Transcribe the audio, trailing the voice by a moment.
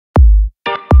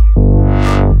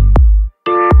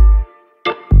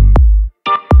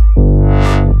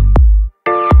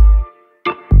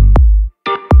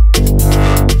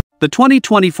The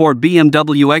 2024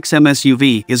 BMW XM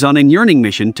SUV is on a yearning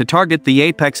mission to target the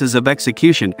apexes of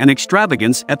execution and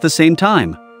extravagance at the same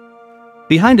time.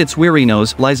 Behind its weary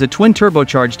nose lies a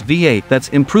twin-turbocharged V8 that's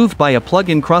improved by a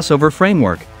plug-in crossover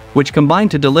framework, which combine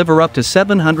to deliver up to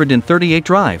 738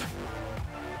 drive.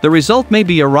 The result may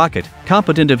be a rocket,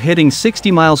 competent of hitting 60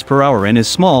 miles per hour in as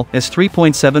small as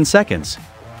 3.7 seconds.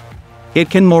 It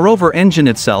can moreover engine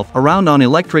itself around on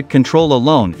electric control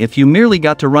alone if you merely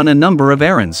got to run a number of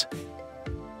errands.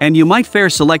 And you might fair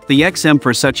select the XM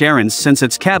for such errands since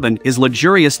its cabin is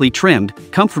luxuriously trimmed,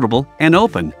 comfortable, and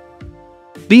open.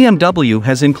 BMW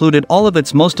has included all of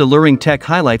its most alluring tech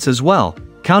highlights as well,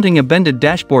 counting a bended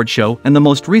dashboard show and the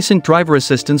most recent driver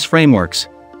assistance frameworks.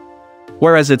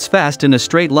 Whereas it's fast in a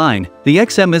straight line, the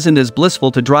XM isn't as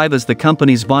blissful to drive as the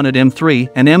company's vaunted M3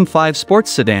 and M5 sports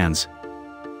sedans.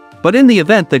 But in the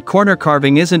event that corner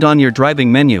carving isn't on your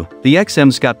driving menu, the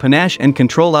XM's got panache and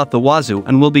control out the wazoo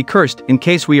and will be cursed in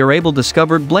case we are able to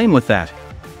discover blame with that.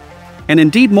 An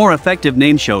indeed more effective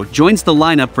name show joins the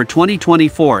lineup for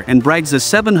 2024 and brags a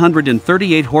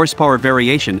 738 horsepower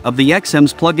variation of the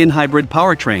XM's plug-in hybrid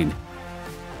powertrain.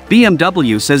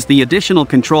 BMW says the additional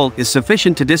control is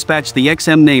sufficient to dispatch the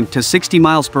XM name to 60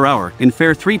 miles per hour in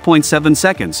fair 3.7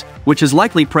 seconds, which is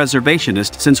likely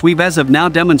preservationist since we've as of now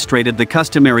demonstrated the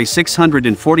customary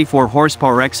 644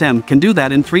 horsepower XM can do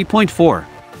that in 3.4.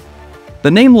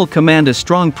 The name will command a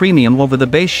strong premium over the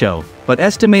base show, but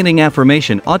estimating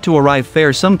affirmation ought to arrive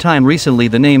fair sometime recently.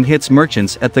 The name hits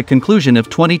merchants at the conclusion of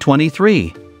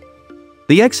 2023.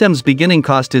 The XM's beginning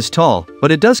cost is tall,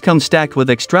 but it does come stacked with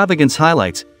extravagance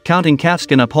highlights, counting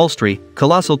calfskin upholstery,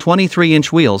 colossal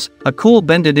 23-inch wheels, a cool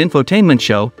bended infotainment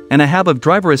show, and a hab of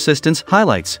driver assistance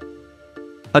highlights.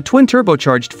 A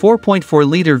twin-turbocharged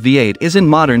 4.4-liter V8 isn't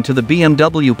modern to the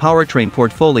BMW powertrain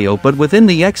portfolio, but within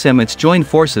the XM it's joined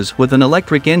forces with an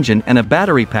electric engine and a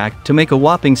battery pack to make a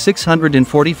whopping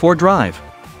 644 drive.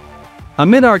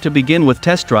 Amid to begin with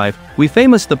test drive, we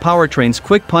famous the powertrain's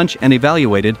quick punch and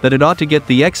evaluated that it ought to get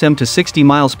the XM to 60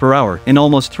 miles per hour in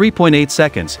almost 3.8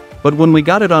 seconds, but when we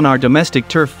got it on our domestic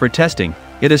turf for testing,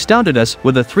 it astounded us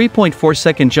with a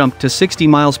 3.4-second jump to 60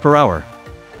 miles per hour.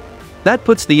 That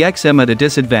puts the XM at a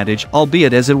disadvantage,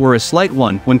 albeit as it were a slight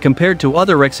one when compared to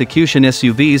other execution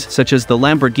SUVs such as the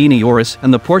Lamborghini Urus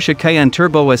and the Porsche Cayenne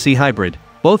Turbo SE Hybrid,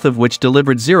 both of which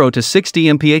delivered 0 to 60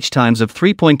 mph times of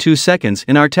 3.2 seconds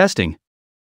in our testing.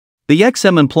 The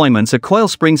XM employments a coil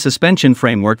spring suspension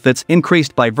framework that's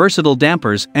increased by versatile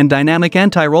dampers and dynamic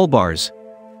anti-roll bars.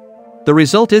 The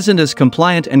result isn't as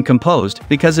compliant and composed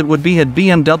because it would be had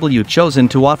BMW chosen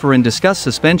to offer and discuss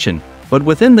suspension, but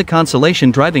within the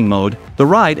consolation driving mode, the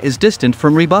ride is distant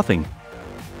from rebuffing.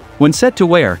 When set to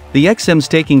wear, the XM's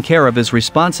taking care of is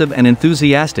responsive and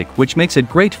enthusiastic, which makes it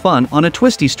great fun on a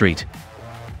twisty street.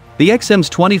 The XM's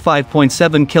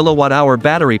 25.7 kWh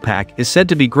battery pack is said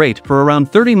to be great for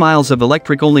around 30 miles of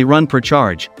electric-only run per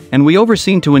charge, and we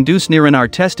overseen to induce near in our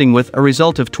testing with a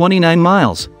result of 29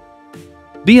 miles.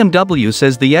 BMW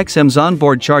says the XM's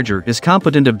onboard charger is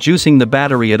competent of juicing the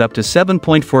battery at up to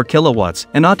 7.4 kilowatts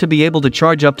and ought to be able to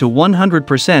charge up to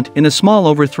 100% in a small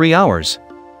over 3 hours.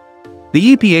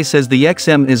 The EPA says the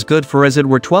XM is good for as it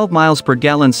were 12 miles per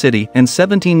gallon city and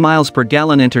 17 miles per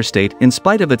gallon interstate in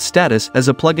spite of its status as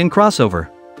a plug-in crossover.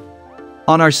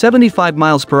 On our 75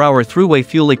 miles per hour throughway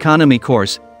fuel economy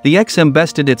course, the XM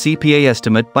bested its EPA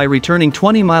estimate by returning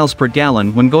 20 miles per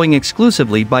gallon when going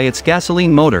exclusively by its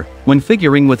gasoline motor, when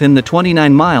figuring within the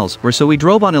 29 miles or so we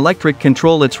drove on electric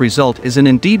control. Its result is an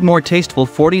indeed more tasteful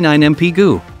 49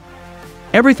 mpg.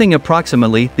 Everything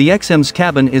approximately, the XM's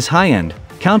cabin is high-end,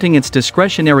 counting its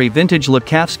discretionary vintage-look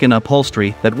calfskin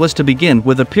upholstery that was to begin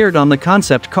with appeared on the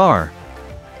concept car.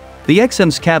 The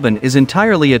XM's cabin is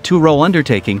entirely a two-row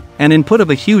undertaking, and input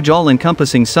of a huge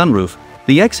all-encompassing sunroof,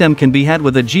 the XM can be had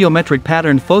with a geometric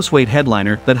patterned Fosweight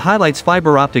headliner that highlights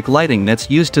fiber optic lighting that's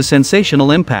used to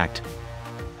sensational impact.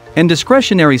 And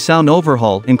discretionary sound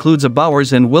overhaul includes a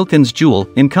Bowers & Wilkins Jewel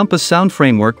Encompass sound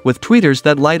framework with tweeters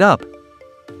that light up.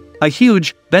 A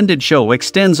huge, bended show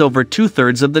extends over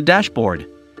 2/3 of the dashboard.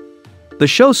 The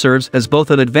show serves as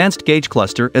both an advanced gauge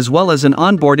cluster as well as an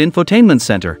onboard infotainment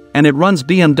center, and it runs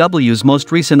BMW's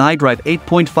most recent iDrive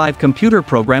 8.5 computer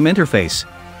program interface.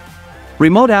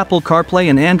 Remote Apple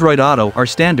CarPlay and Android Auto are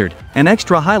standard, and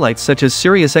extra highlights such as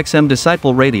Sirius XM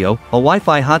Disciple Radio, a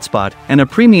Wi-Fi hotspot, and a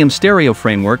premium stereo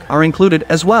framework are included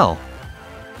as well.